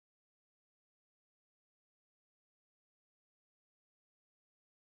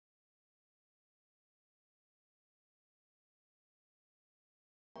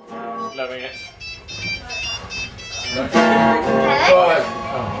knowing it. Right.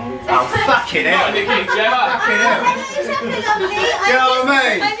 Oh, fucking hell. Fucking hell. You know what I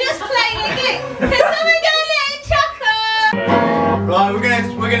mean? I'm just playing a game. Can someone go let him chucker? Right,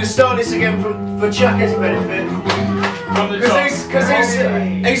 we're gonna start this again for Chucker's benefit. Because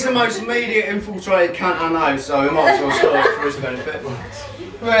he's the most media infiltrated cunt I know, so we might as well start it for his benefit.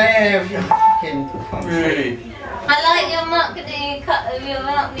 Well, fucking really. I like your marketing cut of your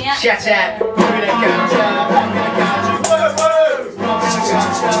marketing action. Shut up! We're gonna catch up, we're gonna catch up, whoa, whoa! We're gonna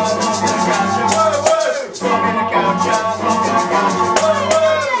catch up, we're gonna catch up, whoa, whoa! We're gonna catch up, we're gonna catch up, whoa,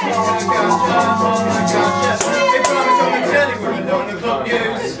 whoa! We're gonna catch up, we're gonna catch up. If I was on the telly with a 9 o'clock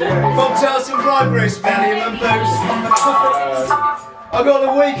news, cocktails and bribery, Spellium and booze. I got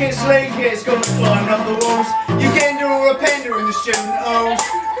the weakest link, it's gonna climb up the walls. You can do a repender in the student halls.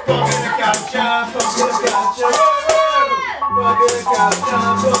 We're gonna catch up, we're gonna catch up, whoa, whoa! We're gonna catch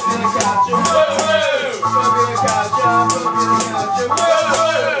up, we're gonna catch up, whoa, whoa! We're gonna catch up, we're gonna catch up, whoa,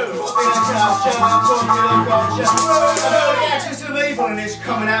 whoa! We're gonna catch up, we're gonna catch up, whoa, whoa! I know the axis of evil and it's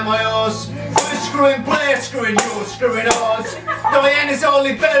coming out my arse. We're screwing Blair, screwing yours, screwing ours. Diana's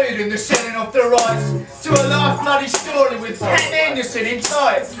only buried in the selling of the rights to a life bloody story with Pam Anderson in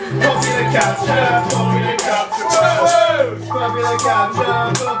tights. Popular culture, popular culture, whoa, whoa! Popular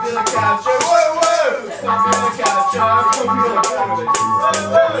culture, popular culture, whoa, whoa! Popular culture, popular culture,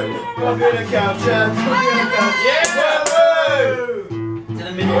 whoa, whoa! Popular culture, popular culture, yeah, whoa, whoa! To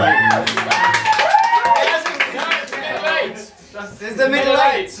the middle eight. There's the middle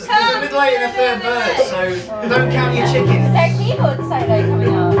eight. There's the middle eight in the third verse, so don't count your chickens. Is there a keyboard solo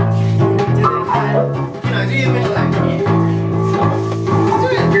coming up? No, do your middle eight. Do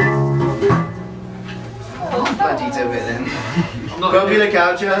it. Bloody do it then. Popular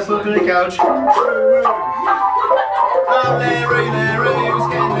culture, popular culture. Oh, Larry, Larry, who's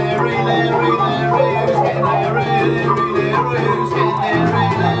getting Larry, Larry, Larry, who's getting Larry, Larry, Larry, who's getting Larry,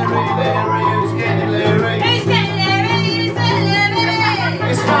 Larry, Larry, who's getting Larry. Who's getting Larry? Who's getting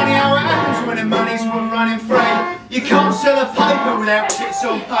Larry? It's funny how it happens when the money's running free. You can't sell a paper without tits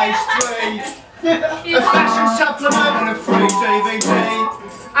on page 3. A fashion supplement and a free DVD.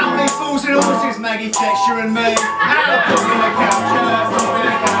 Only fools and horses, Maggie Texture and me. Popular culture,